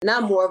And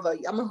I'm more of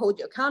I'm gonna hold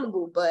you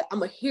accountable, but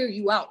I'm gonna hear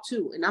you out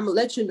too. And I'm gonna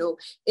let you know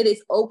it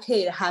is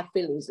okay to have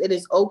feelings. It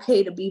is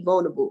okay to be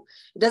vulnerable.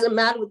 It doesn't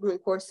matter what the Marine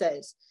Corps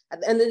says. At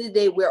the end of the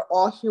day, we're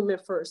all human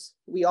first.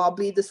 We all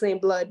bleed the same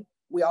blood.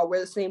 We all wear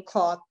the same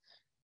cloth.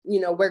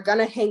 We're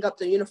gonna hang up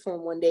the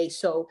uniform one day.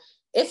 So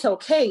it's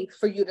okay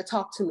for you to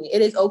talk to me.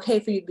 It is okay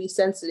for you to be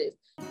sensitive.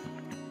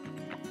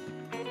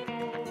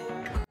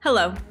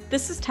 Hello,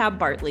 this is Tab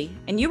Bartley,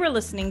 and you are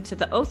listening to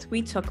the Oath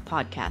We Took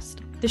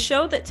podcast, the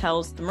show that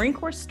tells the Marine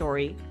Corps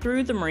story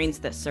through the Marines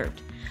that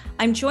served.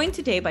 I'm joined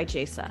today by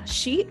Jaysah.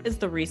 She is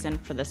the reason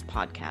for this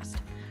podcast.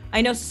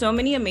 I know so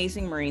many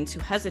amazing Marines who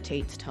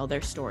hesitate to tell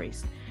their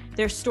stories.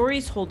 Their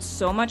stories hold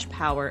so much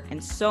power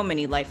and so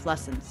many life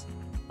lessons.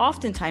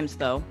 Oftentimes,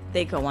 though,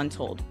 they go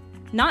untold.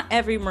 Not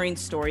every Marine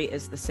story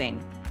is the same.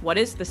 What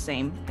is the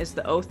same is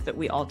the oath that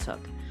we all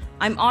took.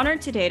 I'm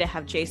honored today to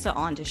have Jaysah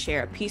on to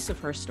share a piece of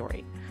her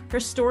story. Her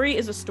story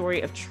is a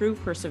story of true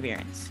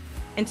perseverance.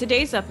 In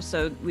today's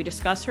episode, we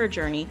discuss her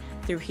journey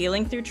through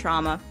healing through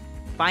trauma,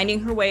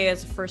 finding her way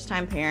as a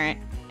first-time parent,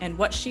 and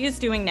what she is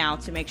doing now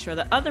to make sure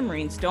that other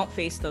Marines don't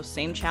face those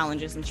same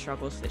challenges and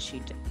struggles that she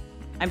did.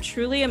 I'm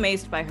truly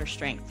amazed by her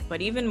strength,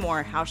 but even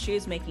more how she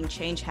is making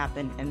change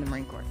happen in the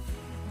Marine Corps.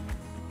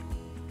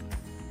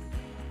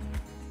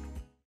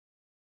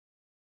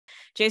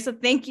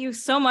 Jaysah, thank you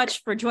so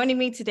much for joining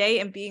me today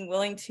and being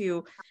willing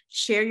to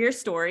share your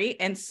story.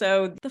 And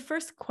so the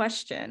first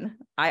question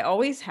I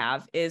always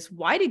have is,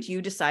 why did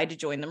you decide to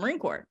join the Marine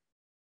Corps?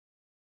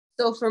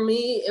 So for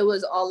me, it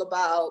was all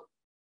about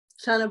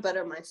trying to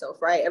better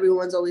myself, right?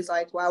 Everyone's always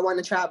like, well, I want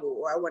to travel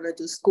or I want to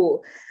do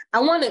school. I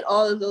wanted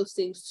all of those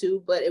things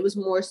too, but it was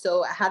more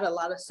so I had a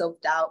lot of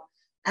self-doubt.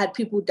 I had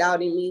people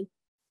doubting me.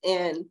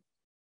 And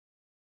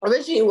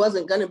originally it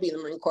wasn't going to be the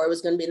Marine Corps. It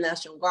was going to be the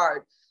National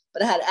Guard.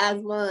 But I had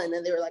asthma, and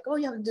then they were like, oh,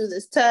 you have to do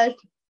this test.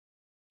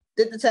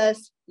 Did the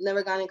test,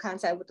 never got in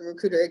contact with the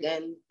recruiter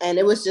again. And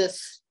it was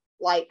just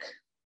like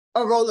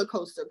a roller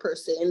coaster per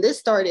se. And this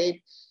started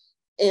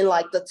in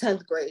like the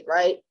 10th grade,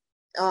 right?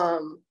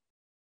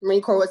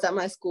 Marine Corps was at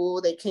my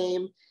school. They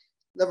came,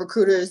 the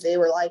recruiters, they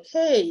were like,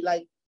 hey,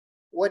 like,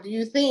 what do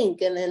you think?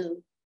 And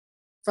then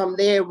from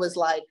there it was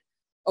like,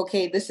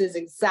 okay, this is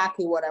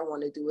exactly what I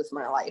want to do with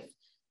my life.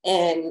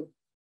 And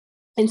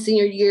in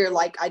senior year,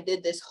 like I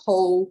did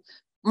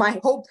my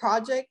whole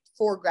project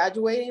for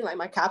graduating, like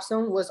my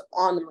capstone was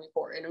on the Marine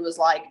Corps. And it was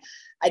like,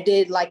 I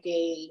did like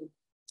a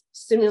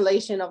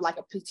simulation of like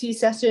a PT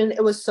session.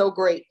 It was so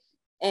great.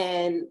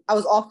 And I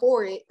was all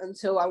for it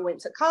until I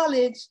went to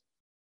college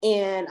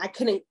and I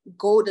couldn't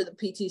go to the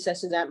PT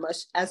sessions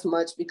as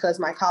much because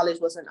my college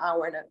was an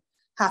hour and a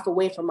half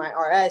away from my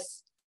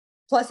RS.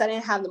 Plus I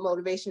didn't have the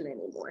motivation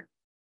anymore.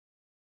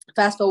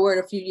 Fast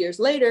forward a few years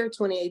later,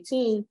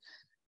 2018,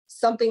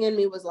 something in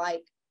me was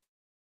like,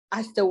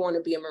 I still want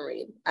to be a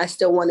Marine. I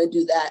still want to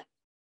do that.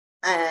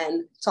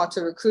 And talked to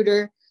a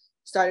recruiter,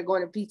 started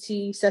going to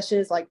PT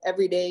sessions like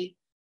every day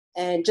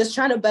and just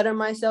trying to better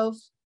myself.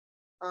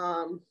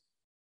 And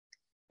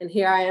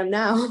here I am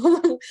now,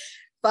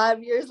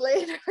 5 years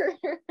later.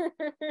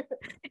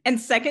 And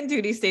second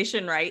duty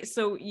station, right?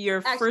 So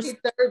your Actually, first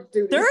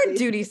third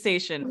duty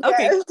station.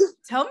 Yes. Okay,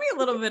 tell me a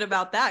little bit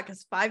about that,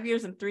 because 5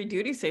 years and 3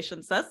 duty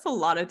stations, that's a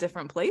lot of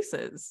different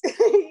places.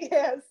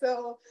 Yeah,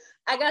 so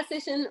I got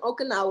stationed in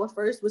Okinawa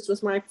first, which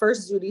was my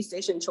first duty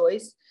station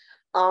choice.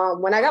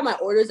 When I got my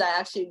orders, I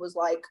actually was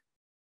like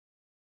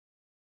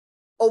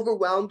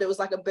overwhelmed. It was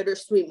like a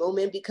bittersweet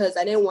moment because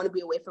I didn't want to be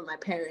away from my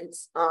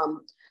parents.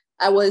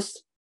 I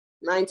was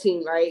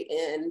 19, right?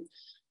 And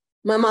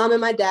my mom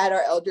and my dad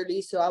are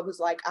elderly. So I was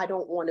like, I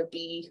don't want to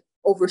be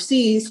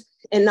overseas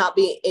and not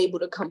be able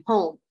to come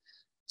home.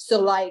 So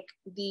like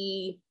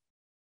the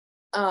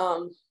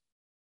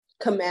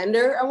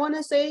commander, I want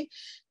to say,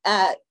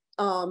 at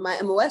my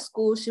MOS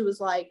school, she was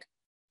like,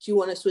 do you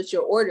want to switch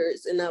your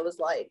orders? And I was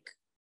like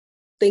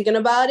thinking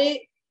about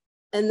it.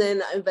 And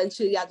then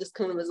eventually I just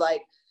kind of was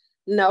like,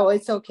 no,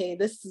 it's okay.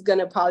 This is going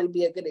to probably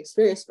be a good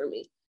experience for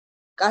me.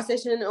 Got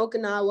stationed in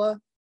Okinawa.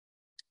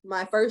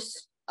 My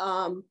first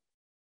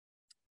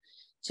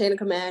chain of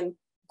command,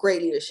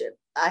 great leadership.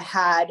 I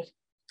had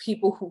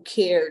people who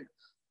cared,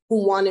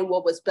 who wanted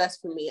what was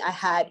best for me. I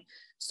had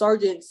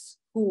sergeants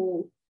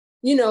who,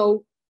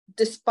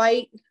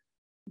 despite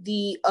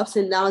the ups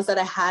and downs that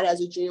I had as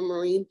a junior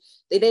Marine,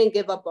 they didn't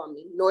give up on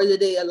me, nor did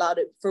they allow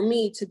it for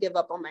me to give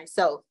up on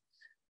myself.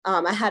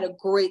 I had a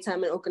great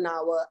time in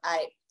Okinawa.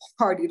 I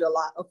partied a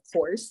lot, of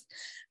course.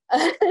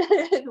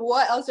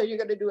 What else are you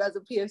going to do as a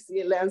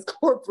PFC and Lance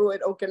Corporal in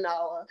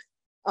Okinawa?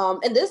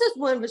 And this is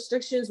when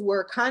restrictions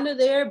were kind of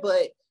there,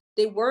 but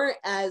they weren't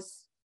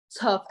as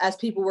tough as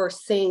people were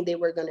saying they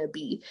were going to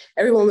be.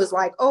 Everyone was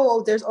like,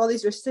 oh, there's all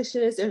these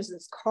restrictions. There's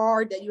this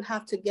card that you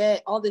have to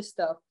get, all this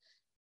stuff.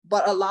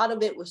 But a lot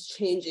of it was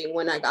changing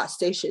when I got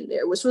stationed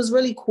there, which was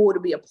really cool to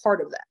be a part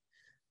of that.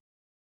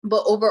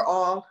 But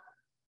overall,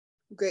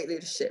 great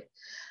leadership.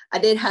 I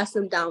did have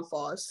some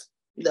downfalls,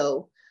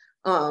 though,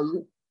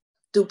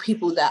 through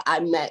people that I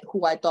met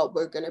who I thought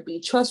were going to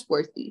be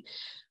trustworthy.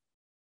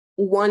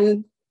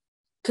 One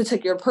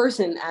particular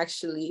person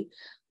actually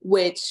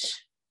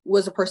which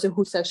was a person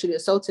who sexually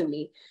assaulted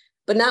me.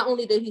 But not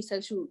only did he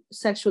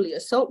sexually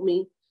assault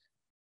me,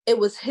 it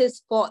was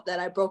his fault that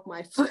I broke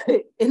my foot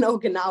in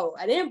Okinawa.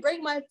 I didn't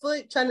break my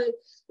foot trying to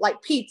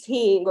like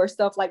PTing or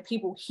stuff like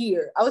people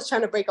here. I was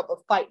trying to break up a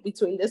fight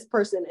between this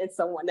person and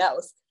someone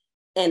else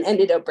and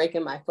ended up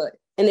breaking my foot.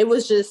 And it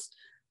was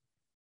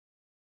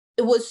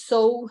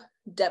so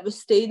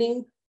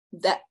devastating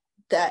that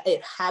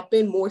it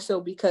happened, more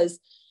so because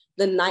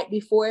the night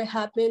before it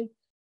happened,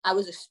 I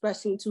was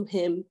expressing to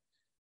him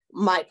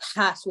my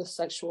past with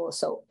sexual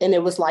assault. And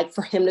it was like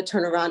for him to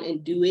turn around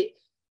and do it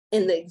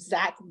in the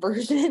exact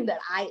version that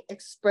I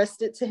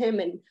expressed it to him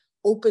and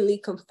openly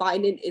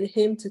confided in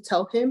him to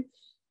tell him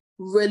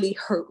really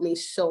hurt me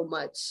so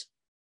much.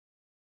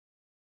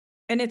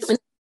 And it's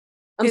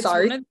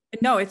sorry.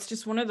 It's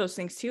just one of those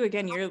things too.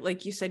 Again, you're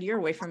like you said, you're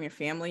away from your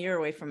family, you're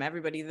away from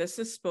everybody. This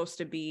is supposed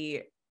to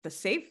be the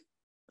safe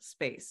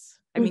space.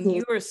 I mean,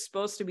 you are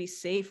supposed to be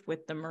safe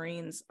with the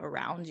Marines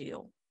around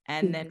you.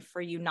 And then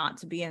for you not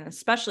to be in,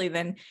 especially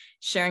then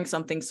sharing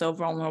something so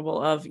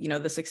vulnerable of,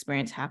 this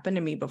experience happened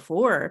to me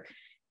before,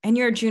 and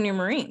you're a junior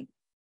Marine.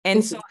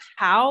 And so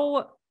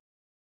how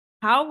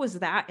was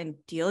that in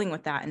dealing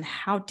with that? And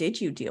how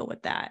did you deal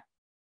with that?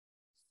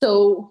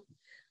 So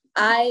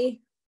I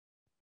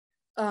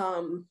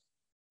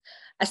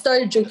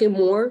started drinking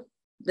more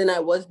than I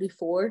was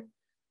before,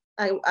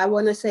 I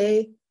want to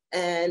say.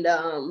 And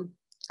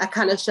I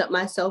kind of shut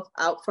myself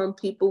out from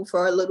people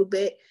for a little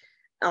bit.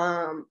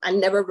 I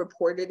never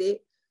reported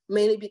it,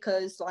 mainly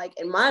because like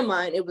in my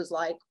mind, it was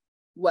like,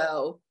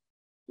 well,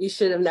 you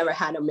should have never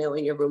had a male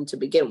in your room to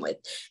begin with.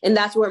 And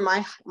that's where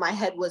my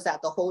head was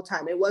at the whole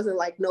time. It wasn't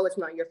like, no, it's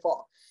not your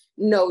fault.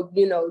 No,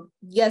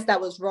 yes,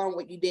 that was wrong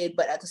what you did.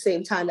 But at the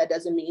same time, that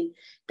doesn't mean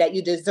that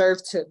you deserve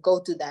to go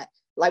through that.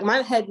 Like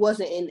my head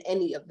wasn't in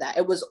any of that.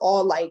 It was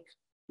all like,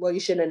 well,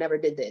 you should have never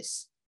did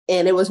this.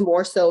 And it was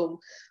more so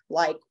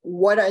like,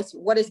 what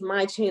is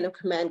my chain of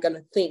command going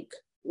to think?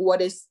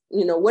 What is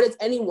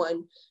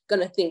anyone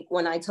going to think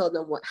when I tell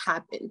them what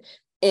happened?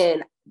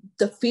 And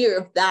the fear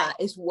of that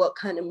is what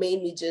kind of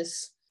made me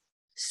just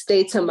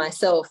stay to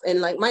myself. And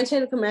like my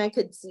chain of command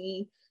could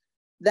see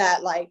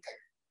that like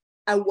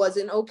I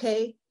wasn't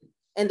okay.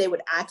 And they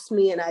would ask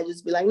me and I'd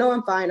just be like, no,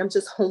 I'm fine. I'm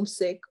just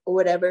homesick or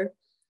whatever.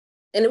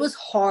 And it was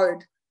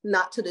hard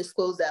not to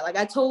disclose that. Like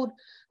I told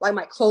like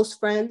my close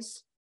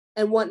friends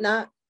and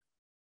whatnot,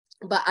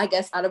 but I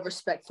guess out of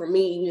respect for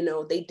me,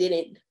 they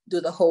didn't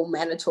do the whole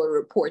mandatory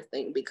report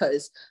thing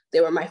because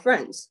they were my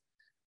friends.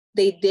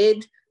 They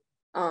did,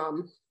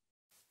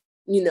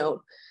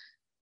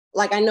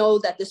 like I know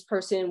that this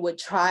person would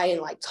try and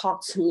like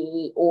talk to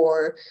me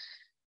or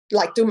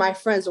like through my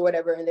friends or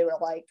whatever. And they were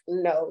like,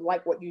 no,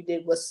 like what you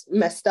did was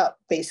messed up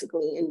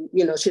basically. And,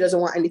 she doesn't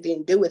want anything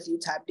to do with you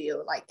type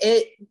deal. Like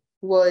it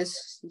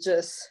was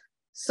just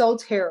so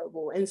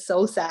terrible and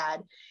so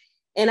sad.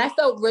 And I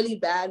felt really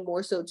bad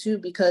more so too,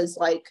 because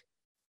like,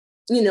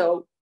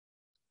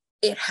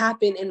 it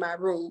happened in my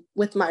room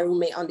with my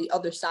roommate on the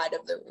other side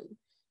of the room.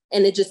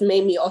 And it just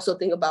made me also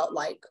think about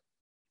like,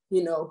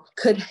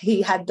 could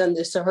he have done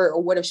this to her?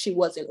 Or what if she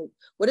was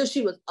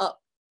up,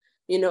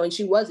 and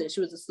she wasn't, she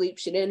was asleep.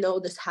 She didn't know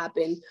this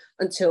happened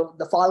until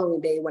the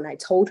following day when I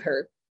told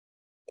her.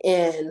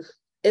 And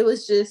it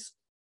was just,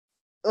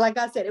 like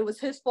I said, it was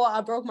his fault.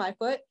 I broke my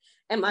foot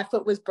and my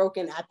foot was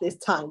broken at this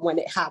time when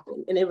it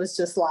happened. And it was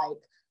just like,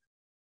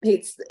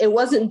 it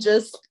wasn't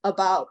just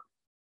about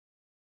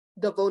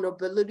the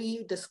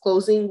vulnerability,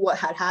 disclosing what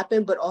had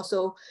happened, but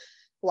also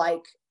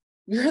like,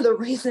 you're the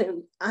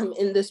reason I'm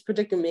in this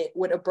predicament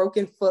with a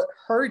broken foot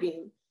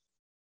hurting.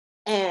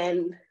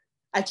 And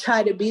I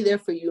try to be there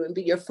for you and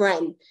be your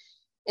friend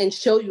and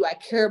show you I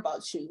care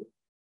about you.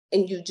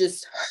 And you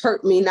just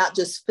hurt me, not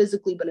just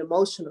physically, but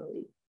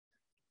emotionally.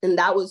 And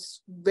that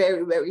was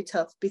very, very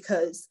tough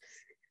because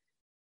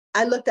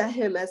I looked at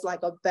him as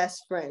like a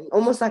best friend,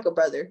 almost like a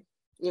brother,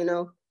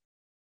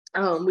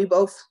 we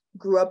both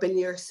grew up in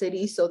New York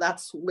City. So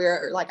that's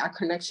where like our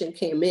connection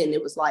came in.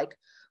 It was like,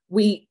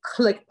 we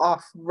clicked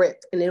off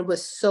rip and it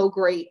was so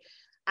great.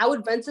 I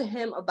would vent to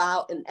him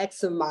about an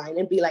ex of mine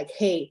and be like,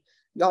 hey,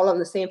 y'all on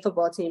the same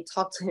football team,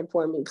 talk to him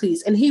for me,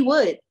 please. And he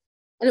would.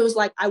 And it was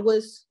like, I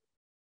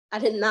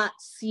did not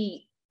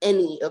see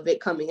any of it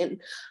coming. And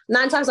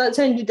 9 times out of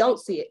 10, you don't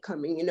see it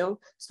coming,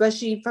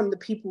 especially from the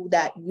people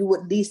that you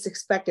would least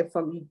expect it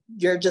from.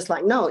 You're just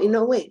like, no,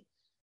 wait.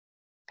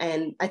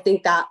 And I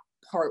think that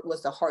part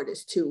was the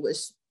hardest too,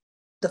 was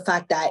the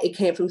fact that it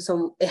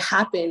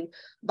happened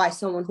by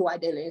someone who I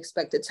didn't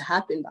expect it to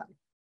happen by.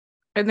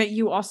 And that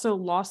you also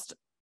lost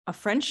a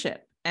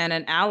friendship and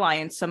an ally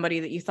and somebody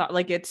that you thought,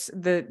 like, it's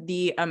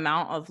the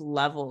amount of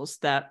levels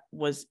that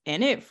was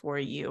in it for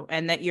you.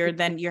 And that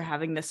you're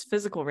having this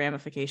physical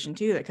ramification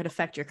too, that could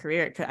affect your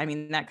career.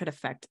 That could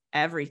affect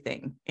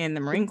everything in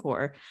the Marine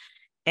Corps.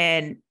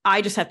 And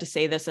I just have to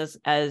say this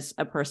as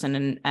a person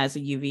and as a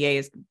UVA,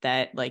 is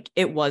that like,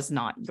 it was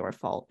not your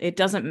fault. It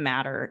doesn't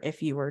matter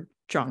if you were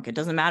drunk. It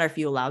doesn't matter if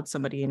you allowed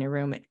somebody in your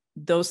room.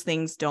 Those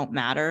things don't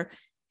matter.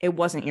 It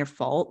wasn't your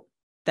fault.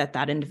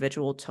 that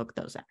individual took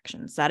those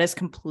actions. That is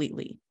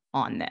completely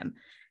on them.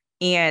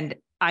 And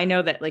I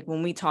know that like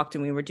when we talked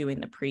and we were doing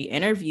the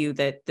pre-interview,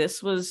 that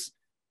this was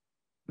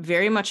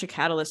very much a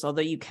catalyst,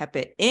 although you kept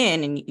it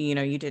in and, you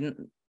know, you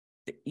didn't,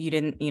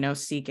 you know,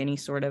 seek any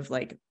sort of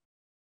like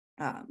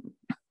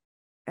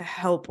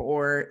help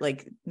or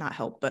like not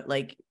help, but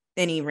like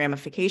any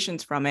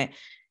ramifications from it.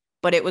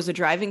 But it was a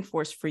driving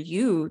force for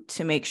you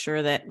to make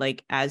sure that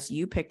like, as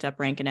you picked up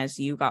rank and as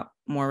you got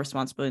more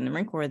responsibility in the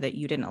Marine Corps, that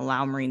you didn't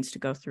allow Marines to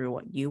go through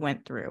what you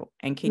went through.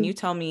 And can you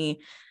tell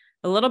me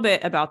a little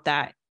bit about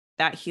that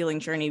healing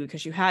journey?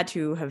 Because you had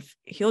to have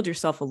healed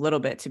yourself a little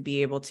bit to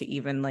be able to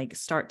even like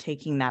start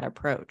taking that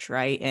approach,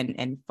 right?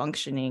 And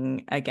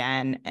functioning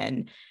again.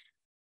 And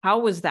how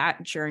was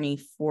that journey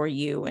for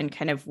you, and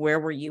kind of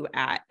where were you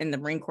at in the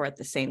Marine Corps at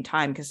the same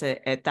time? Because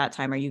at that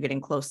time, are you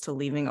getting close to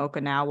leaving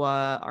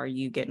Okinawa? Are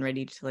you getting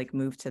ready to like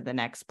move to the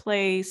next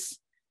place?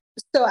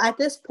 So at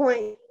this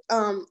point,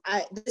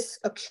 this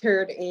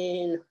occurred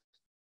in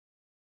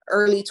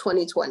early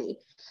 2020,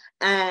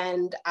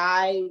 and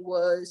I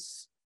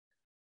was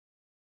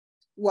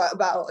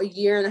about a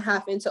year and a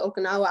half into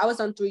Okinawa. I was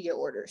on 3-year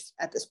orders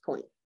at this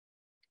point.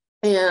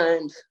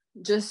 And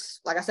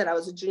just like I said, I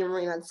was a junior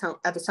Marine at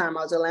the time.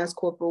 I was a Lance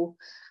Corporal,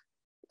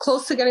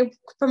 close to getting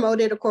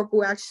promoted to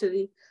Corporal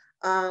actually.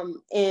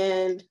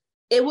 And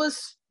it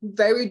was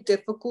very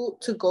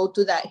difficult to go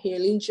through that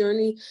healing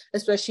journey,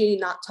 especially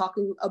not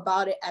talking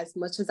about it as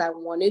much as I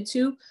wanted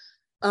to.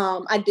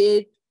 I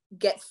did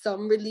get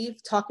some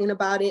relief talking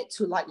about it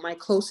to like my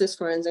closest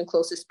friends and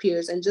closest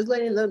peers, and just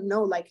letting them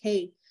know like,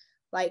 hey,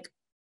 like,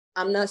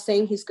 I'm not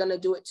saying he's going to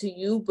do it to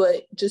you,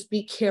 but just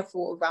be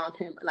careful around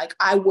him. Like,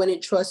 I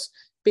wouldn't trust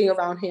being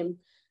around him,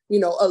 you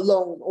know,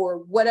 alone or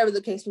whatever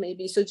the case may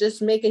be. So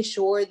just making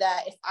sure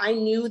that if I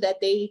knew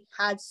that they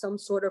had some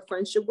sort of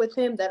friendship with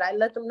him, that I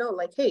let them know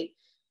like, hey,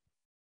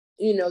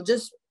 you know,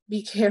 just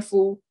be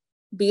careful,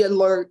 be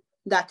alert,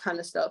 that kind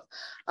of stuff.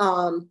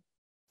 And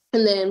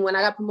then when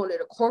I got promoted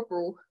to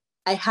corporal,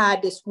 I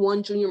had this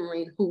one junior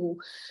Marine who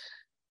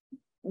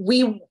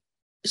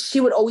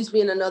she would always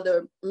be in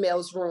another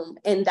male's room.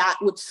 And that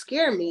would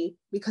scare me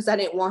because I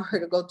didn't want her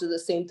to go through the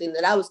same thing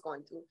that I was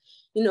going through.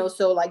 You know,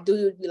 so like,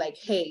 dude would be like,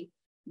 hey,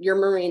 your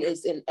Marine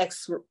is in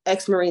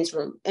ex-Marine's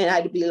room. And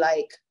I'd be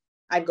like,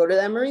 I'd go to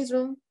that Marine's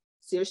room,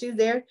 see if she's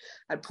there.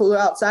 I'd pull her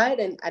outside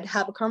and I'd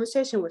have a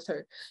conversation with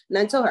her. And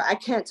I'd tell her, I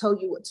can't tell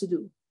you what to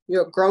do.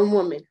 You're a grown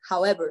woman.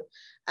 However,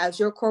 as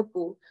your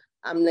corporal,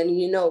 I'm letting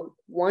you know,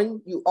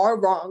 one, you are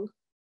wrong,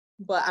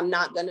 but I'm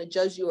not going to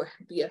judge you or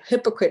be a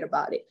hypocrite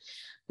about it.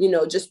 You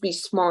know, just be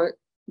smart,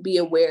 be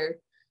aware,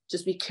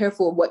 just be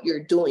careful of what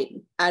you're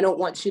doing. I don't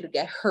want you to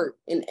get hurt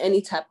in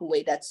any type of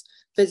way that's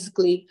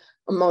physically,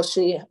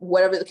 emotionally,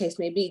 whatever the case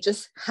may be.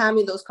 Just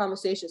having those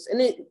conversations. And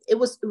it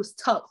was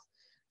tough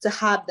to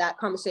have that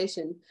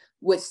conversation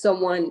with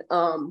someone,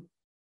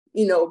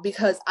 you know,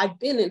 because I've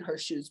been in her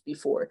shoes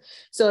before.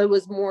 So it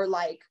was more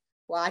like,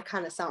 well, I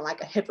kind of sound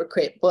like a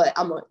hypocrite, but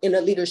I'm in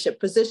a leadership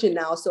position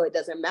now, so it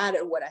doesn't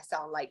matter what I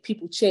sound like.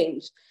 People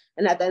change.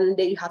 And at the end of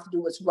the day, you have to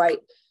do what's right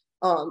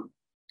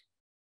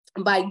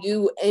by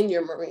you and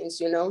your Marines,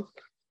 you know?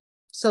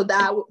 So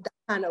that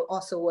kind of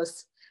also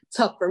was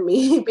tough for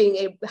me,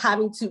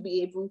 having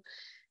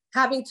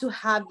to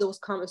have those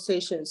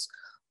conversations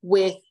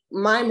with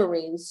my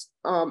Marines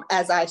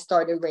as I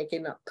started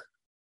ranking up.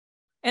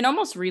 And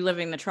almost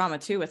reliving the trauma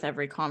too with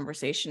every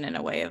conversation in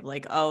a way of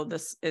like, oh,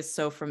 this is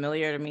so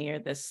familiar to me, or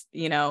this,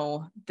 you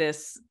know,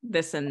 this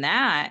and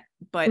that.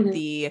 But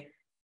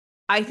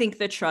I think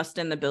the trust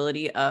and the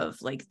ability of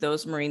like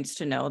those Marines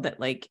to know that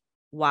like,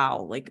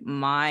 wow, like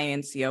my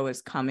NCO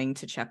is coming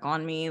to check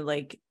on me.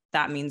 Like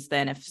that means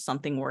then if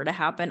something were to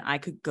happen, I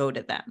could go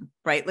to them,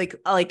 right?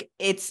 Like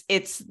it's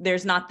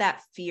there's not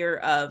that fear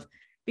of,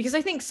 because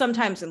I think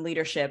sometimes in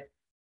leadership,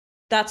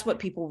 that's what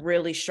people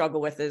really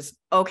struggle with is,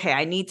 okay,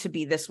 I need to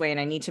be this way and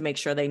I need to make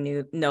sure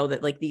they know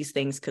that like these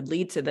things could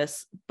lead to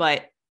this,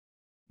 but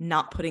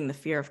not putting the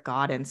fear of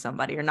God in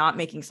somebody, or not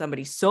making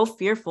somebody so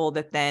fearful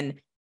that then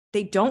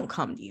they don't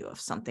come to you if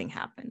something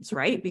happens,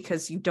 right?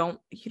 Because you don't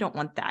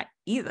want that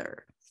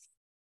either.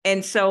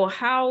 And so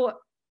how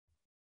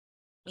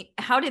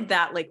did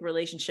that like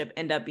relationship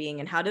end up being,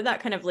 and how did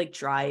that kind of like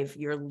drive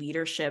your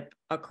leadership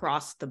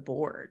across the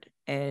board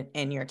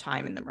in your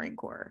time in the Marine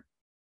Corps?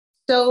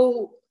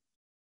 So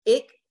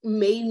it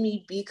made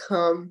me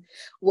become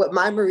what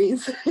my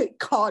Marines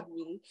called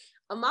me,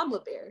 a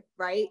mama bear,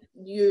 right?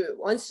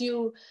 Once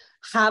you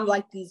have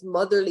like these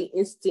motherly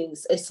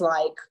instincts, it's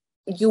like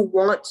you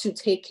want to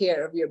take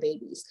care of your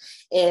babies.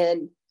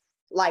 And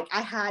like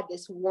I had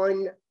this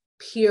one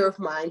peer of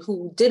mine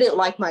who didn't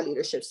like my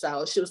leadership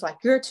style. She was like,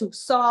 you're too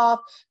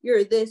soft,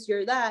 you're this,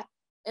 you're that.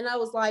 And I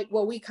was like,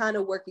 well, we kind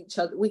of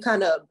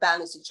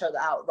balance each other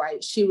out,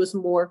 right? She was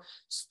more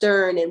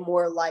stern and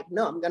more like,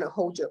 no, I'm going to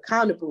hold you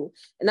accountable.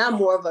 And I'm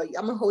more of I'm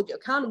going to hold you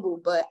accountable,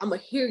 but I'm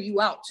going to hear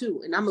you out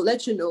too. And I'm going to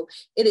let you know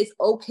it is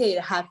okay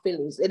to have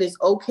feelings. It is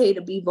okay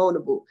to be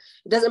vulnerable.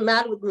 It doesn't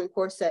matter what the Marine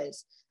Corps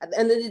says. At the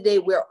end of the day,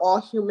 we're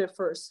all human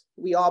first.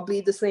 We all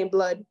bleed the same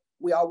blood.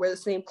 We all wear the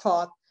same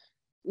cloth.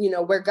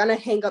 we're going to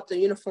hang up the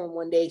uniform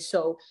one day.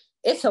 So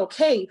it's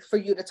okay for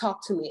you to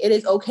talk to me. It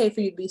is okay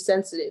for you to be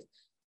sensitive.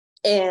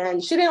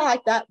 And she didn't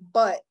like that,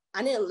 but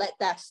I didn't let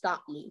that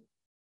stop me.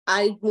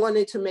 I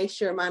wanted to make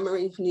sure my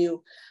Marines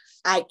knew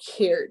I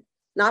cared.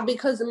 Not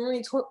because the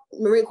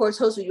Marine Corps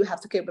tells you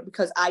have to care, but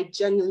because I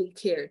genuinely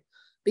cared.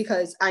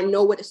 Because I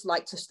know what it's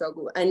like to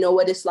struggle. I know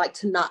what it's like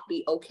to not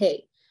be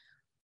okay.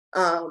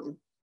 And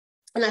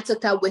I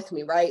took that with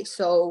me, right?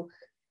 So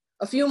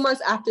a few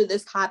months after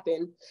this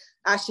happened,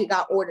 I actually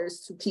got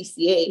orders to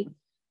PCA.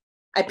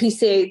 I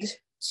PCA'd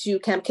to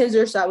Camp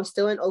Kinzer, so I was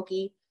still in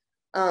Okie.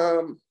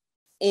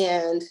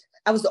 And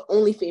I was the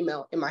only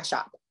female in my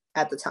shop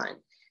at the time.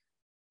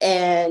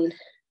 And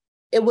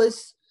it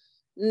was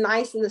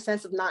nice in the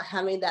sense of not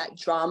having that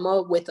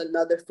drama with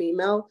another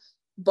female,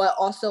 but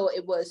also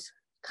it was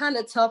kind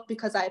of tough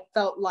because I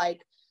felt like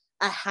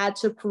I had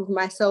to prove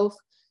myself,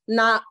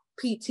 not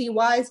PT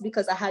wise,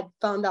 because I had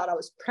found out I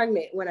was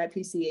pregnant when I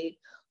PCA'd,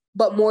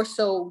 but more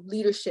so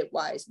leadership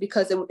wise,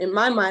 because in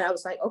my mind, I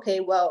was like,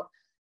 okay, well,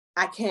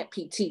 I can't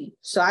PT.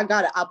 So I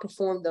got to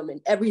outperform them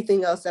in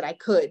everything else that I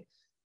could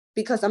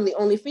because I'm the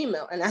only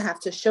female. And I have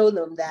to show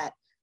them that,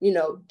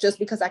 just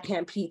because I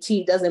can't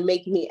PT doesn't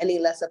make me any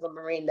less of a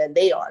Marine than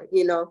they are,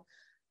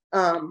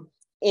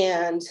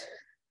 and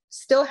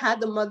still had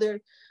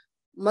the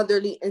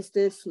motherly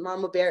instance,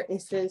 mama bear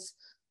instance,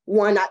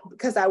 one,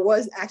 because I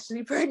was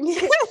actually pregnant,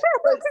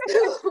 but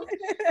still,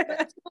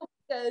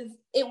 because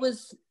it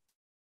was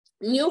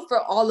new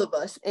for all of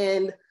us.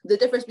 And the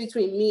difference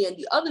between me and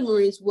the other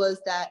Marines was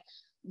that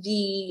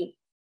the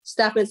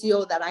staff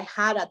NCO that I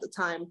had at the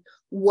time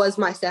was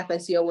my staff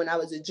NCO when I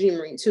was a G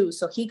Marine too.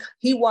 So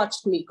he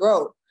watched me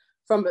grow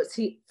from a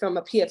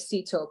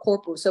PFC to a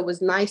corporal. So it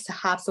was nice to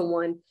have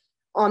someone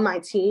on my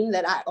team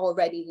that I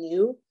already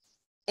knew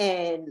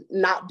and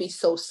not be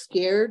so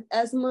scared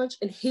as much.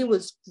 And he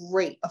was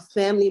great, a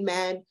family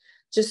man,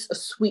 just a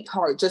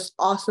sweetheart, just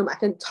awesome. I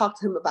can talk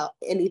to him about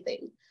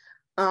anything.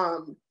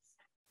 And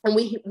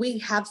we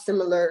have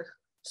similar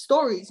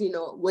stories,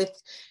 with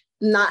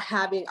not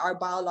having our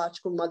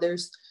biological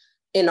mothers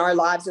in our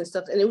lives and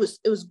stuff. And it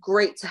was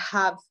great to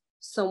have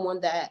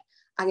someone that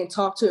I can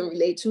talk to and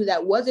relate to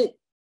that wasn't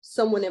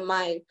someone in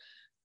my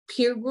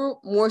peer group,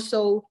 more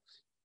so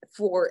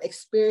for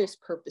experience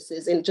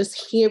purposes and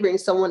just hearing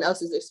someone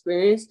else's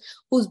experience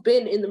who's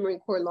been in the Marine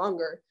Corps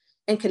longer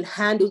and can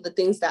handle the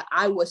things that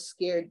I was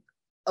scared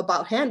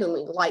about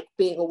handling, like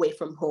being away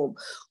from home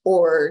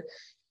or,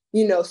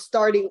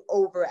 starting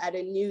over at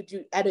a new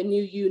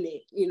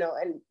unit,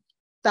 and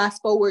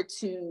fast forward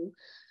to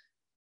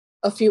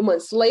a few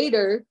months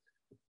later,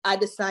 I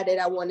decided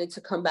I wanted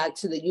to come back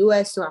to the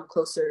US so I'm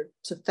closer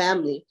to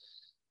family,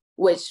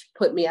 which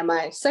put me at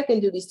my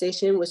second duty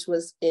station, which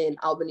was in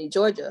Albany,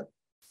 Georgia.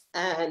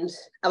 And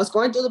I was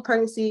going through the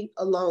pregnancy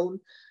alone,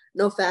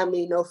 no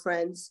family, no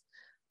friends,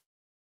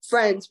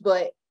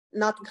 but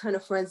not the kind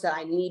of friends that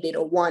I needed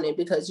or wanted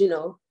because,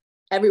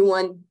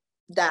 everyone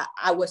that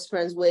I was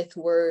friends with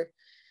were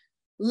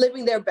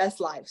living their best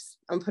lives.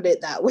 I'm put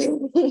it that way.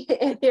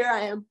 And here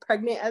I am,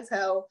 pregnant as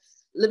hell,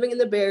 living in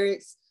the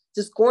barracks,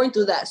 just going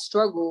through that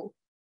struggle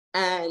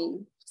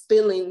and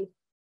feeling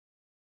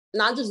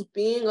not just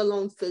being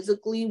alone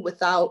physically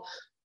without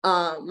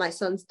my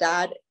son's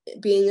dad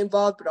being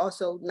involved, but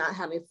also not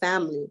having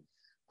family.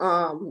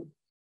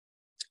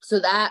 So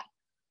that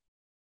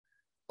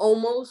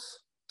almost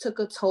took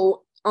a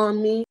toll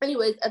on me.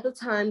 Anyways, at the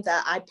time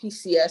that I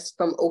PCS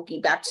from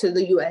Okie back to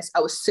the US,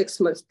 I was 6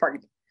 months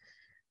pregnant.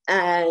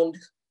 And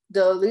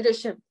the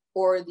leadership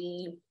or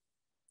the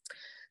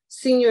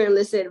senior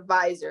enlisted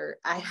advisor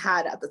I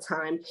had at the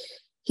time,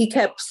 he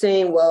kept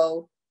saying,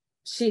 well,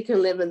 she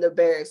can live in the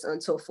barracks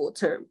until full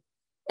term.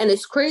 And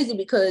it's crazy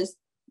because,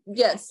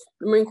 yes,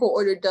 the Marine Corps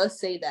order does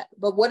say that.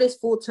 But what is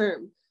full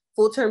term?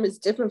 Full term is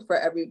different for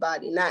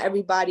everybody. Not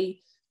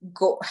everybody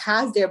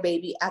has their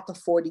baby at the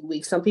 40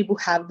 weeks. Some people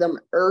have them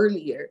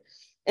earlier.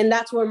 And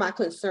that's where my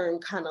concern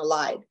kind of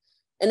lied.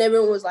 And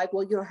everyone was like,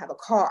 well, you don't have a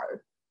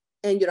car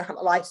and you don't have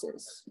a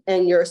license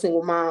and you're a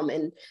single mom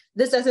and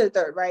this, that, and the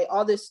third, right?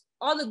 All the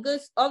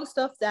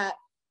stuff that,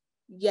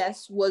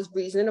 yes, was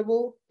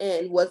reasonable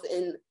and was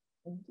in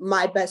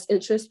my best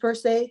interest per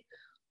se,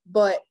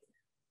 but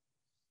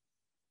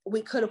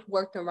we could have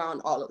worked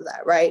around all of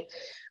that, right?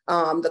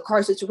 The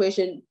car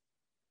situation,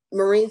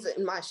 Marines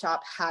in my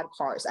shop had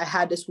cars. I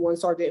had this one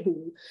sergeant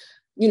who,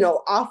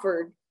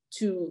 offered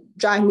to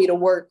drive me to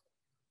work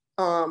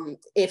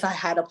if I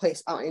had a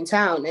place out in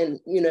town and,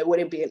 it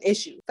wouldn't be an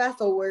issue. Fast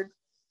forward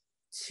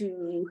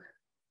to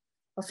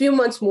a few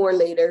months more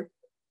later,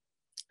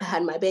 I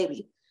had my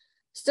baby.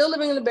 Still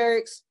living in the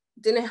barracks,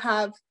 didn't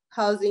have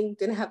housing,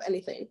 didn't have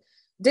anything.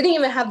 Didn't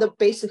even have the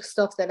basic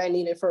stuff that I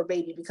needed for a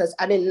baby because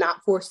I did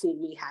not foresee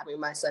me having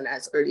my son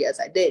as early as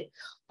I did.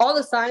 All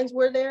the signs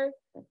were there.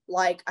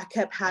 Like I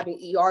kept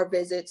having ER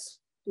visits.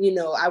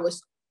 I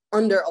was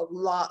under a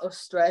lot of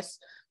stress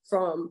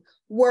from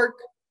work,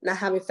 not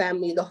having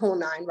family, the whole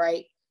nine,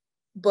 right?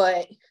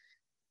 But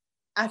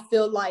I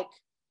feel like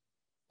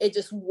it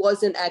just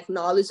wasn't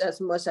acknowledged as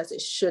much as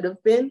it should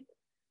have been.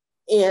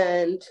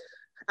 And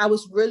I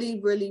was really,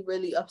 really,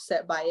 really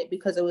upset by it,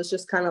 because it was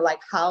just kind of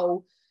like,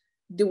 how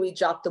do we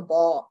drop the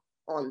ball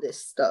on this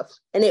stuff?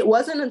 And it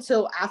wasn't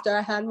until after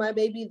I had my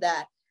baby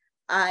that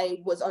I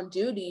was on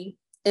duty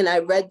and I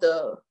read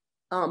the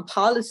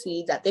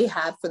policy that they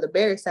have for the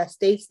barracks that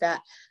states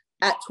that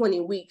at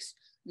 20 weeks,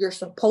 you're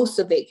supposed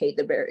to vacate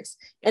the barracks.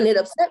 And it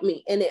upset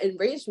me and it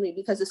enraged me,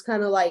 because it's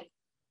kind of like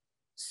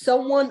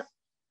someone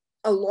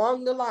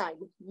along the line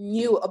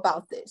knew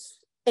about this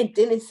and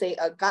didn't say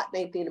a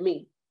goddamn thing to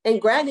me. And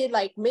granted,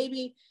 like,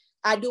 maybe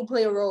I do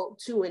play a role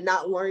too in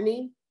not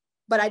learning,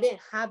 but I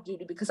didn't have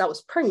duty because I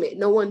was pregnant.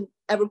 No one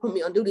ever put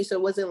me on duty. So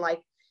it wasn't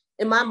like,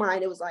 in my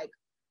mind, it was like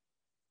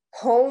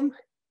home,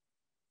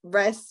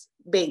 rest,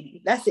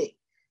 baby. That's it.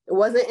 It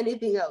wasn't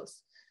anything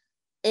else.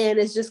 And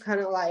it's just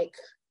kind of like,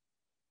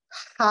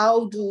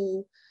 how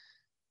do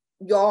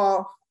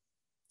y'all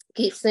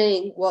keep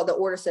saying, well, the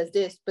order says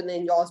this, but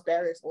then y'all's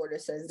barracks order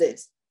says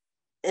this?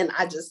 And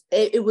I just,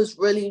 it was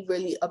really,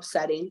 really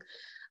upsetting.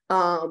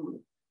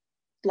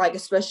 Like,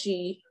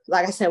 especially,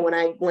 like I said, when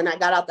I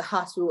got out the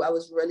hospital, I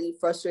was really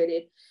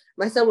frustrated.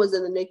 My son was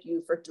in the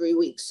NICU for 3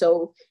 weeks.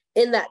 So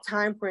in that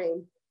time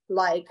frame,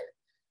 like,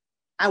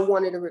 I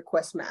wanted to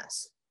request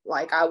mass.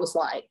 Like, I was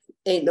like,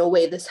 ain't no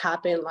way this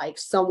happened. Like,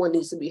 someone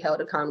needs to be held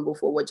accountable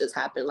for what just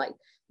happened. Like,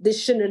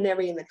 this shouldn't have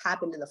never even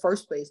happened in the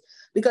first place.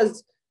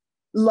 Because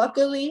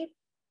luckily,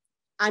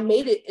 I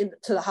made it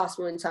into the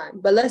hospital in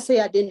time. But let's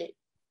say I didn't.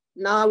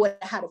 Now I would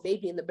have had a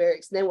baby in the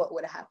barracks. Then what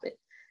would have happened?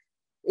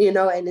 You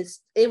know, and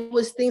it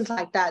was things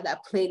like that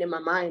that played in my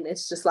mind.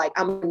 It's just like,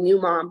 I'm a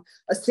new mom,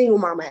 a single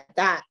mom at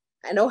that.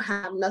 I don't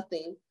have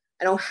nothing.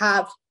 I don't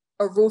have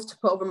a roof to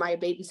put over my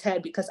baby's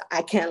head because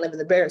I can't live in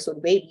the barracks with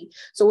a baby.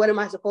 So what am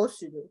I supposed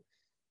to do?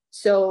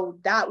 So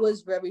that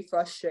was very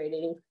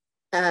frustrating.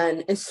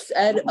 And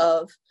instead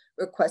of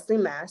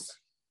requesting mass,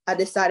 I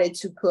decided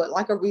to put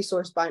like a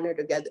resource binder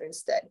together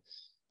instead.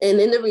 And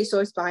in the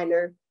resource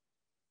binder,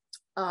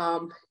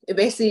 it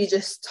basically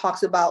just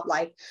talks about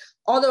like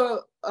all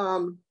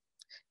the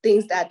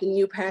things that the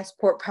new parent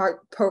support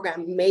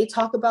program may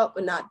talk about,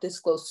 but not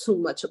disclose too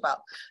much about.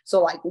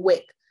 So like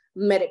WIC,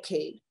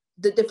 Medicaid,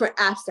 the different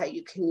apps that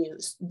you can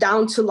use,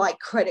 down to like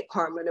Credit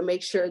Karma to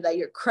make sure that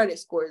your credit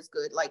score is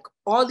good. Like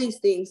all these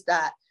things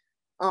that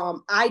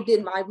I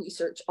did my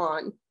research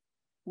on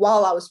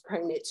while I was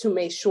pregnant to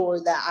make sure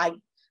that I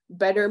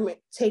better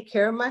take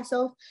care of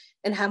myself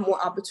and have more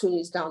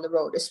opportunities down the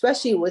road,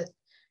 especially with,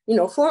 you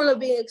know, formula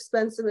being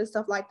expensive and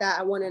stuff like that.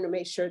 I wanted to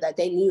make sure that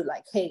they knew,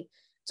 like, hey,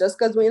 just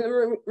because we're in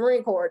the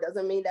Marine Corps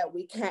doesn't mean that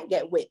we can't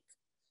get WIC.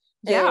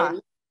 Yeah.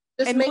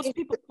 And most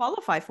people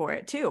qualify for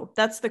it too.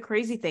 That's the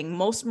crazy thing.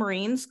 Most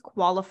Marines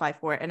qualify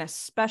for it, and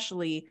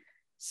especially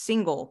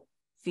single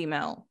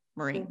female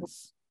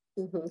Marines.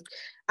 Mm-hmm.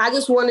 I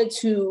just wanted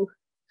to,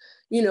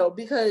 you know,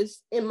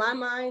 because in my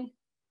mind,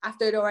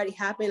 after it already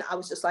happened, I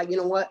was just like, you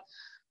know what?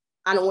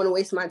 I don't want to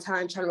waste my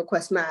time trying to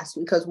request mass,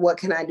 because what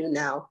can I do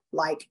now?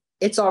 Like,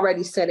 it's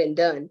already said and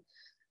done.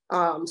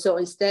 So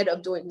instead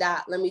of doing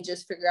that, let me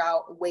just figure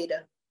out a way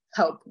to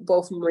help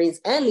both Marines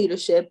and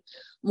leadership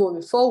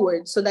moving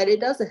forward so that it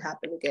doesn't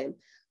happen again.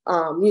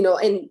 You know,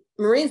 and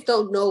Marines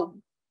don't know,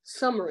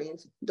 some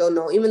Marines don't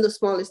know even the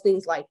smallest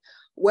things, like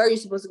where you're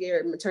supposed to get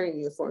your maternity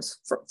uniforms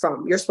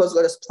from. You're supposed to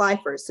go to supply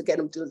first to get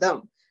them to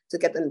them, to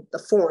get them the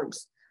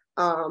forms.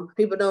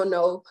 People don't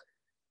know,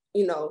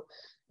 you know,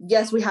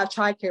 yes, we have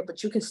TRICARE,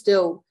 but you can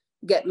still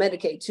get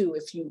Medicaid too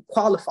if you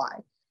qualify.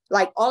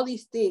 Like all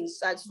these things,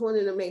 I just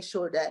wanted to make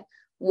sure that,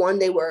 one,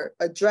 they were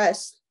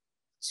addressed,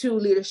 two,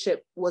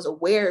 leadership was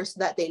aware so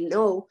that they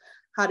know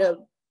how to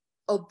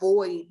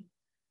avoid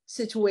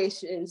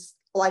situations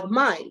like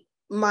mine.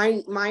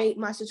 My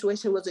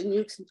situation was a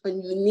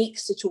unique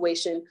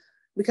situation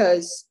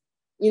because,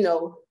 you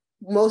know,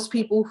 most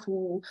people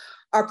who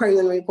are pregnant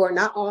in the Marine Corps,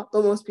 not all,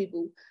 but most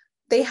people,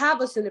 they have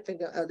a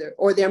significant other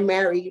or they're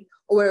married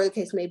or whatever the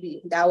case may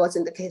be. That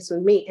wasn't the case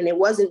with me. And it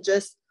wasn't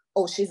just,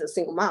 oh, she's a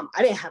single mom.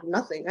 I didn't have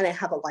nothing. I didn't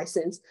have a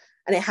license.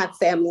 I didn't have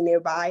family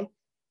nearby.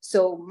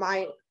 So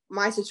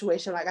my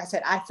situation, like I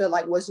said, I feel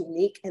like was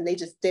unique, and they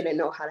just didn't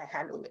know how to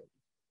handle it.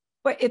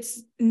 But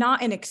it's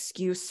not an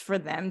excuse for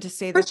them to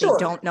say that they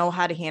don't know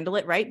how to handle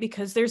it, right?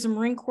 Because there's a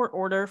Marine Corps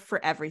order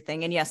for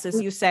everything. And yes,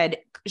 as you said,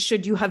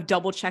 should you have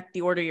double checked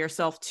the order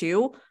yourself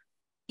too?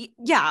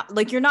 Yeah,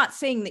 like you're not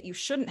saying that you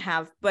shouldn't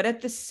have, but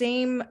at the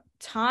same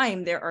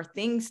time, there are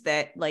things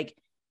that, like,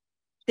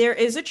 there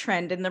is a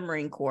trend in the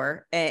Marine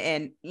Corps,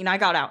 and you know, I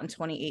got out in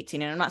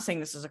 2018, and I'm not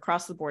saying this is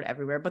across the board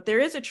everywhere, but there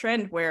is a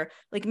trend where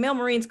like male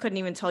Marines couldn't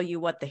even tell you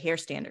what the hair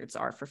standards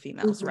are for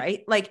females,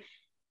 right? Like,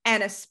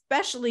 and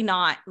especially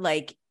not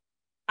like,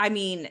 I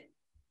mean,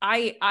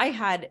 I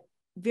had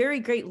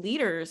very great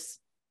leaders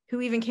who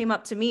even came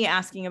up to me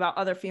asking about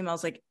other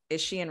females, like,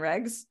 is she in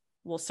regs?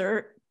 Well,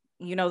 sir,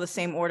 you know the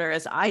same order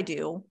as I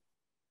do.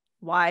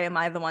 Why am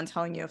I the one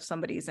telling you if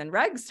somebody's in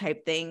regs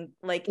type thing?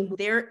 Like,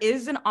 there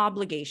is an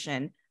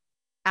obligation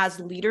as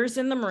leaders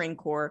in the Marine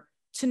Corps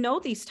to know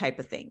these type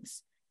of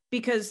things,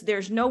 because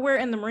there's nowhere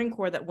in the Marine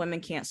Corps that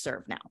women can't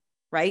serve now,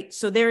 right?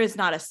 So there is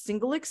not a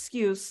single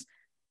excuse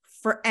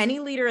for any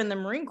leader in the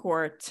Marine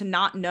Corps to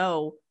not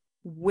know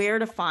where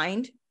to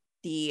find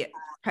the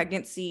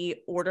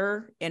pregnancy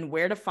order and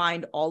where to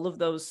find all of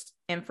those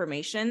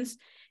informations.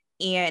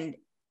 And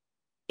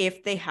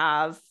if they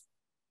have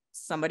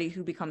somebody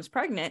who becomes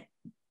pregnant,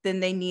 then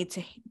they need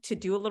to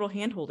do a little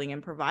handholding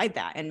and provide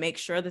that and make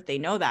sure that they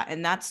know that.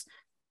 And that's,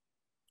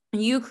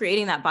 you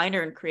creating that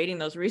binder and creating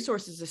those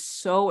resources is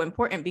so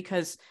important,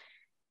 because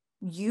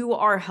you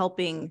are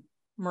helping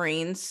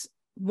Marines.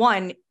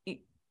 One,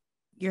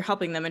 you're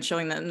helping them and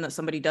showing them that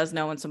somebody does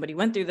know and somebody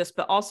went through this,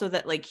 but also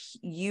that like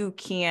you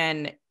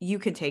can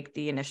take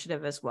the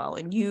initiative as well.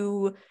 And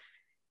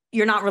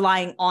you're not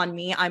relying on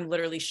me. I'm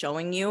literally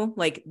showing you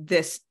like,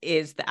 this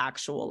is the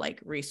actual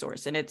like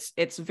resource. And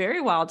it's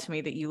very wild to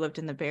me that you lived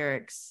in the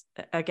barracks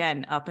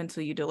again, up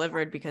until you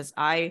delivered, because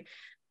I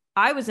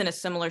was in a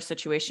similar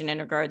situation in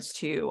regards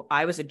to,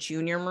 I was a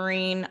junior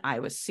Marine. I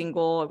was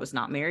single. I was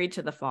not married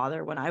to the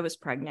father when I was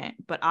pregnant,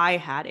 but I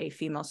had a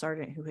female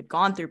sergeant who had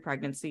gone through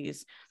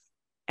pregnancies.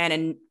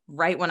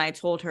 Right when I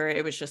told her,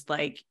 it was just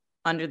like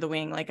under the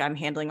wing, like, I'm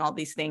handling all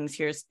these things.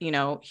 Here's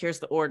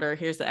the order.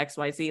 Here's the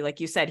XYZ. Like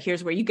you said,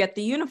 here's where you get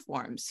the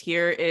uniforms.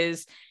 There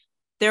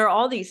are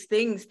all these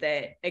things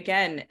that,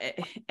 again,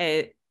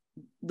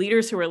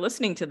 leaders who are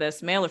listening to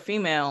this, male or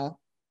female,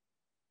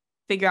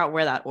 figure out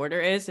where that order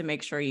is and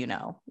make sure you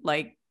know.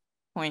 Like,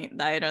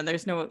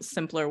 there's no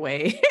simpler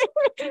way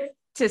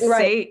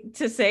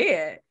to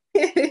say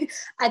it.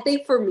 I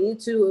think for me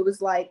too, it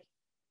was like,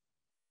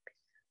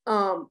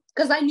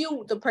 because I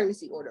knew the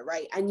pregnancy order,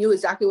 right? I knew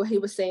exactly what he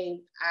was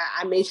saying.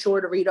 I made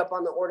sure to read up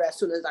on the order as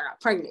soon as I got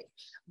pregnant.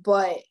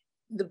 But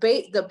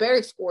the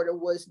barracks order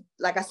was,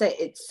 like I said,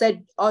 it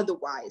said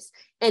otherwise.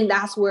 And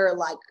that's where,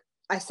 like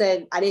I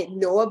said, I didn't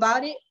know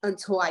about it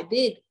until I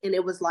did. And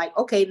it was like,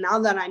 okay, now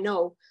that I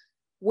know,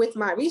 with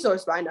my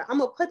resource binder, I'm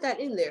gonna put that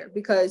in there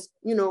because,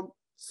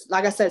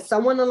 like I said,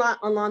 someone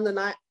along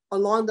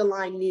the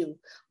line knew,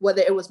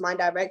 whether it was my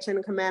direct chain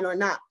of command or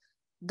not.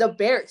 The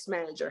barracks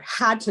manager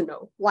had to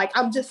know. Like,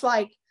 I'm just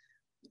like,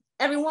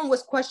 everyone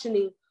was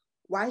questioning,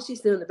 why is she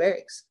still in the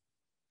barracks?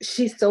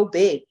 She's so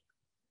big.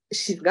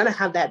 She's gonna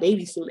have that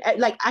baby soon.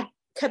 Like, I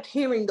kept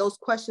hearing those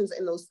questions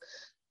and those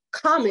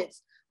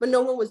comments, but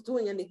no one was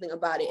doing anything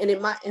about it.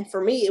 And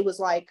for me, it was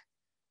like,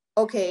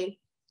 okay,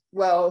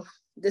 well,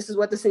 this is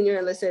what the senior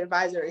enlisted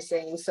advisor is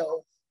saying,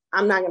 so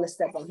I'm not gonna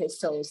step on his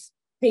toes.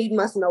 He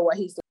must know what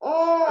he's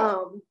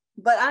doing.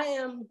 But I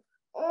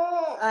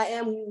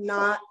am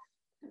not.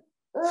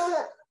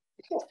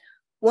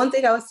 One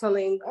thing I was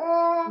telling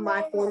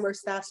my former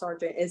staff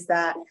sergeant is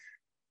that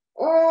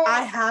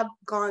I have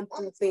gone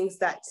through things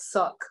that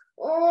suck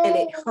and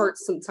it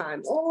hurts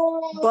sometimes,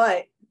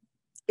 but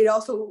it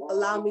also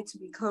allowed me to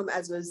become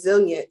as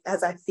resilient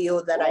as I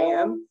feel that I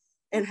am,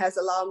 and has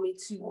allowed me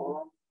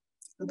to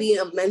be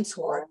a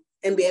mentor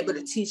and be able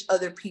to teach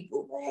other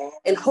people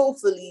and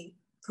hopefully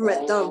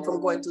prevent them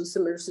from going through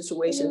similar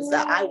situations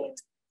that I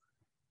went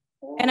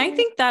through. And I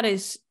think that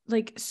is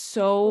like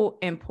so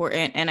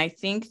important. And I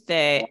think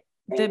that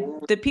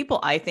the people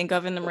I think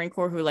of in the Marine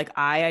Corps who like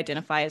I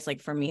identify as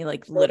like, for me,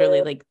 like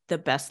literally like the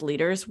best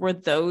leaders were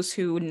those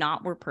who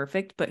not were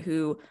perfect, but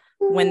who,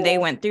 when they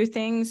went through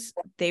things,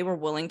 they were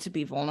willing to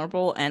be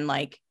vulnerable and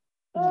like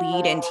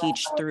lead and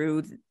teach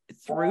through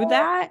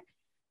that.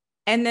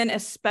 And then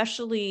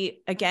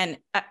especially, again,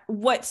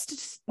 what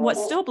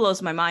still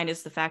blows my mind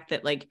is the fact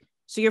that like,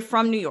 so you're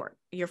from New York,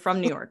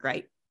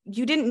 right?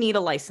 You didn't need a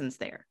license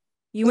there.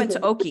 You went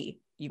to Oki.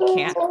 You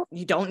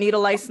don't need a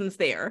license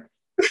there.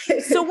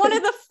 So one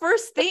of the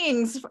first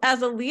things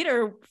as a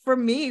leader for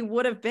me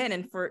would have been,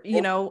 and for,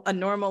 a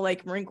normal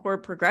like Marine Corps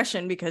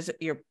progression, because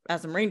you're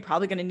as a Marine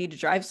probably going to need to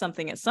drive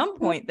something at some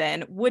point,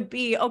 then would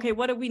be, okay,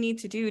 what do we need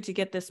to do to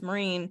get this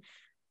Marine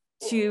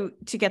to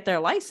get their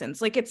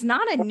license? Like, it's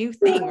not a new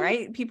thing,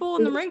 right? People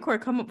in the Marine Corps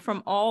come up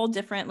from all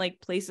different like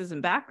places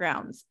and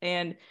backgrounds.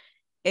 And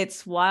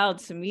it's wild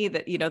to me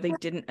that, they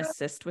didn't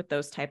assist with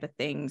those type of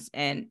things.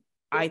 And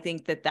I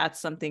think that that's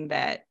something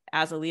that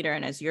as a leader,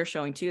 and as you're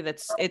showing too,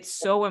 it's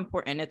so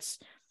important.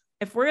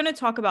 If we're going to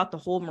talk about the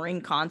whole Marine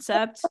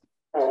concept,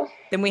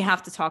 then we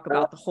have to talk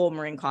about the whole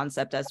Marine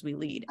concept as we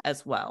lead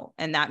as well.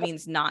 And that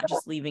means not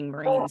just leaving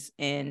Marines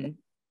in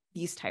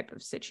these type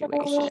of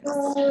situations.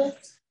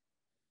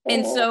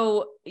 And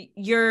so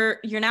you're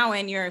now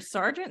in your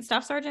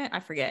staff sergeant, I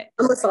forget.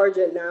 I'm a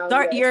sergeant now.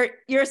 Yes.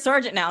 You're a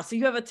sergeant now. So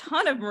you have a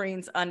ton of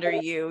Marines under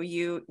you.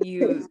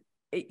 You've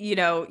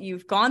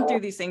gone through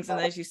these things, and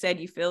as you said,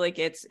 you feel like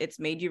it's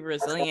made you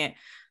resilient.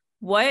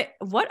 What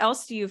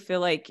else do you feel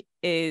like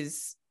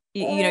is,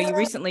 you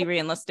recently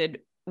re-enlisted?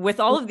 With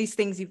all of these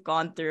things you've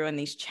gone through and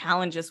these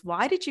challenges,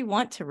 why did you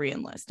want to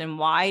re-enlist, and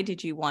why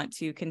did you want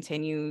to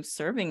continue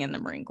serving in the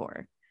Marine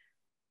Corps?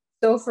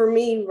 So for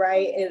me,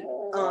 right,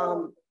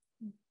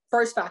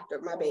 first factor,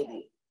 my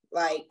baby.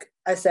 Like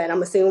I said,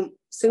 I'm a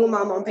single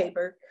mom on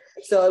paper.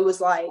 So it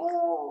was like,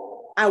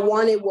 I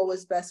wanted what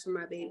was best for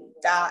my baby.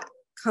 That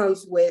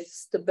comes with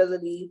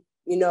stability,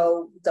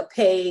 the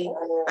pay.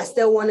 I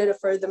still wanted to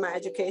further my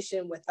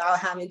education without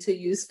having to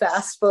use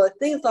FAFSA,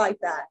 things like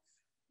that.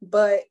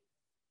 But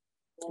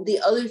the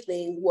other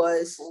thing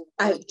was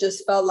I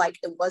just felt like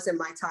it wasn't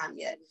my time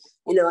yet.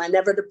 I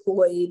never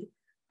deployed,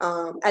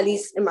 at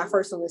least in my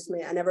first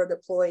enlistment. I never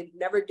deployed,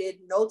 never did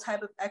no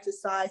type of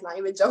exercise, not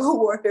even jungle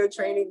warfare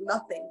training,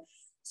 nothing.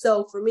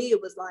 So for me,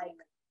 it was like,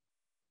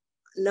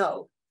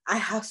 no, I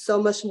have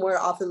so much more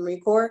to offer the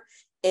Marine Corps.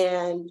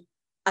 And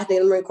I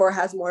think the Marine Corps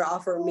has more to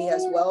offer me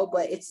as well,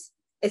 but it's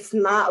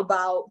not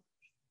about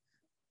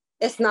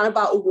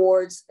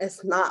awards.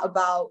 It's not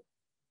about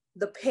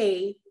the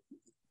pay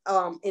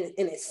in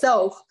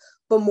itself,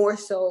 but more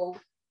so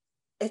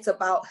it's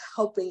about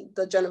helping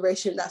the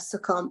generation that's to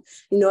come.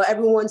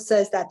 Everyone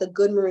says that the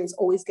good Marines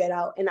always get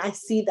out, and I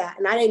see that,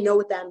 and I didn't know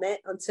what that meant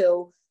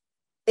until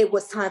it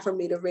was time for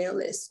me to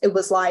re-enlist. It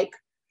was like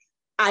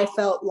I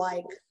felt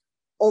like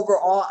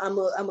overall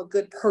I'm a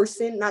good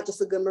person, not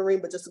just a good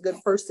Marine, but just a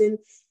good person,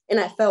 and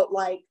I felt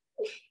like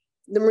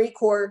the Marine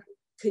Corps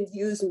can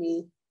use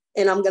me,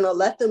 and I'm gonna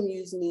let them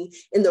use me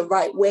in the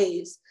right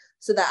ways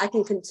so that I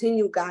can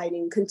continue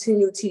guiding,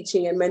 continue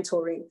teaching and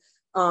mentoring.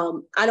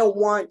 I don't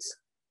want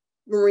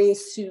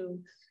Marines to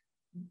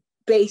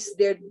base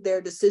their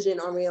decision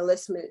on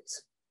re-enlistment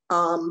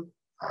on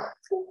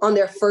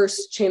their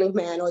first chain of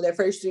command or their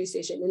first duty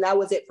station. And that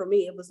was it for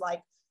me. It was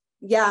like,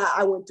 yeah,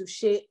 I went through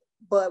shit,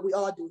 but we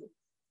all do.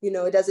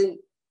 It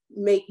doesn't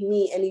make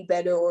me any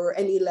better or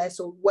any less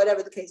or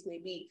whatever the case may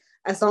be.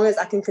 As long as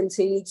I can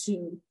continue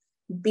to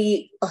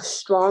be a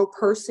strong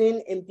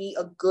person and be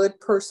a good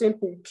person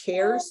who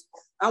cares,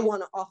 I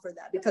want to offer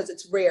that because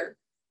it's rare.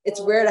 It's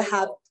rare to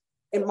have,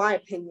 in my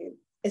opinion,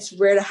 it's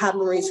rare to have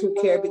Marines who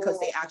care because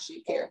they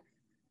actually care.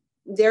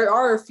 There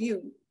are a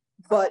few,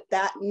 but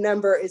that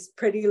number is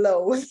pretty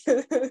low.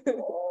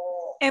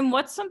 And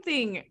what's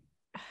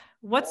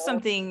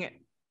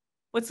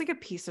like a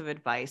piece of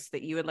advice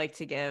that you would like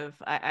to give?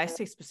 I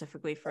say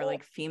specifically for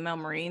like female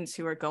Marines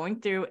who are going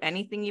through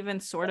anything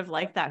even sort of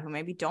like that, who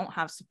maybe don't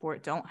have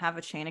support, don't have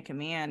a chain of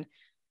command.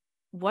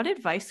 What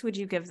advice would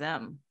you give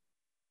them?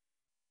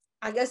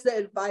 I guess the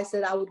advice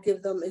that I would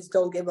give them is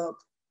don't give up.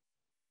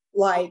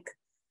 Like,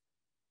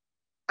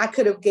 I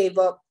could have gave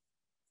up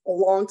a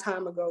long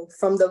time ago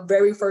from the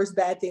very first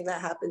bad thing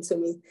that happened to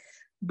me.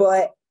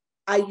 But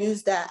I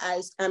use that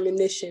as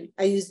ammunition.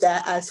 I use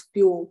that as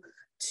fuel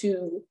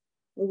to,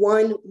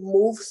 one,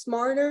 move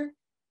smarter,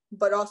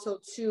 but also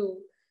two,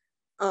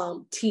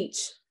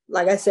 teach.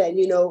 Like I said,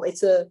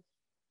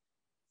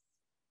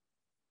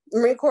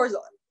 Marine Corps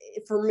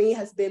for me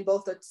has been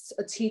both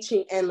a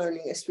teaching and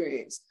learning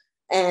experience.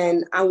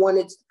 And I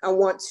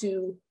want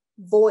to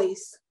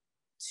voice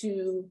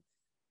to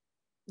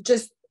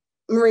just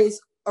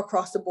Marines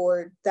across the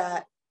board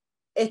that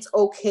it's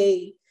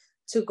okay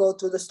to go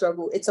through the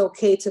struggle. It's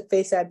okay to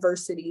face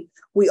adversity.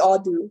 We all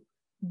do.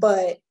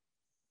 But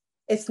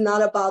it's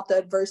not about the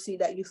adversity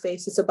that you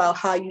face. It's about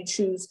how you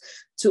choose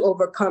to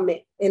overcome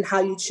it and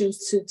how you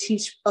choose to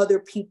teach other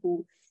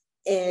people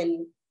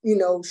and,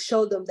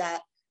 show them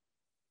that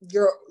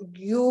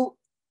you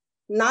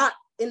not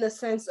in the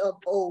sense of,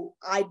 oh,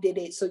 I did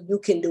it, so you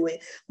can do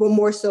it, but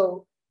more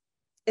so,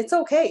 it's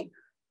okay.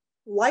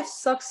 Life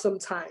sucks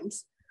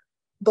sometimes,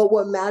 but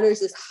what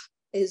matters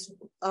is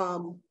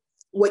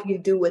what you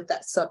do with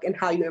that suck and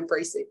how you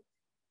embrace it.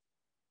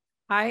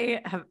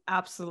 I have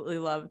absolutely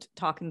loved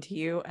talking to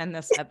you and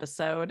this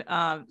episode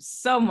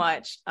so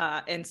much.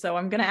 And so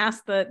I'm going to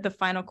ask the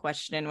final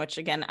question, which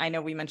again, I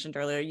know we mentioned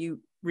earlier,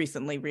 you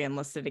recently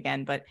re-enlisted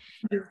again, but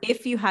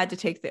if you had to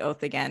take the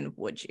oath again,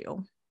 would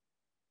you?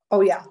 Oh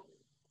yeah,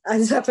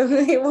 I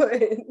definitely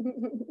would.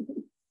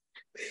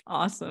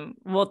 Awesome.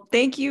 Well,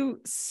 thank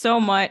you so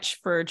much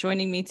for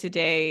joining me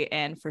today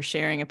and for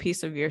sharing a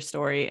piece of your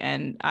story.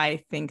 And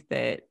I think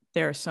that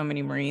there are so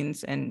many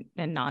Marines and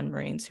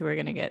non-Marines who are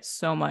going to get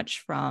so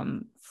much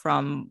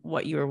from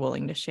what you were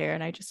willing to share.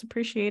 And I just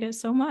appreciate it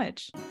so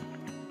much.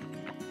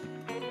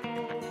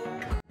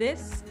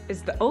 This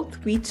is the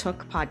Oath We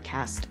Took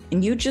podcast,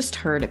 and you just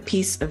heard a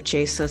piece of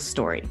Jaysah's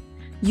story.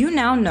 You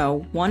now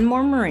know one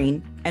more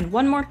Marine and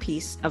one more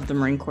piece of the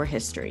Marine Corps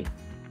history.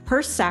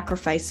 Her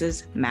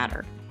sacrifices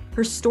matter.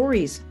 Her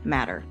stories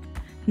matter.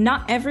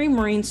 Not every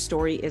Marine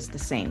story is the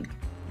same.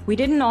 We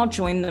didn't all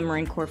join the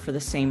Marine Corps for the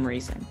same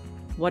reason.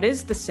 What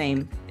is the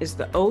same is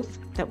the oath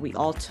that we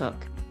all took.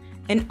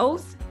 An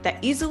oath that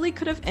easily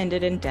could have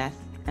ended in death,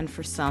 and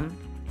for some,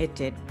 it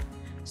did.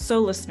 So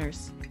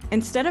listeners,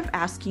 instead of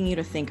asking you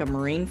to thank a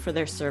Marine for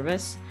their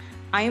service,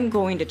 I am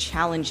going to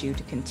challenge you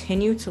to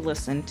continue to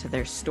listen to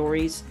their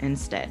stories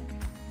instead.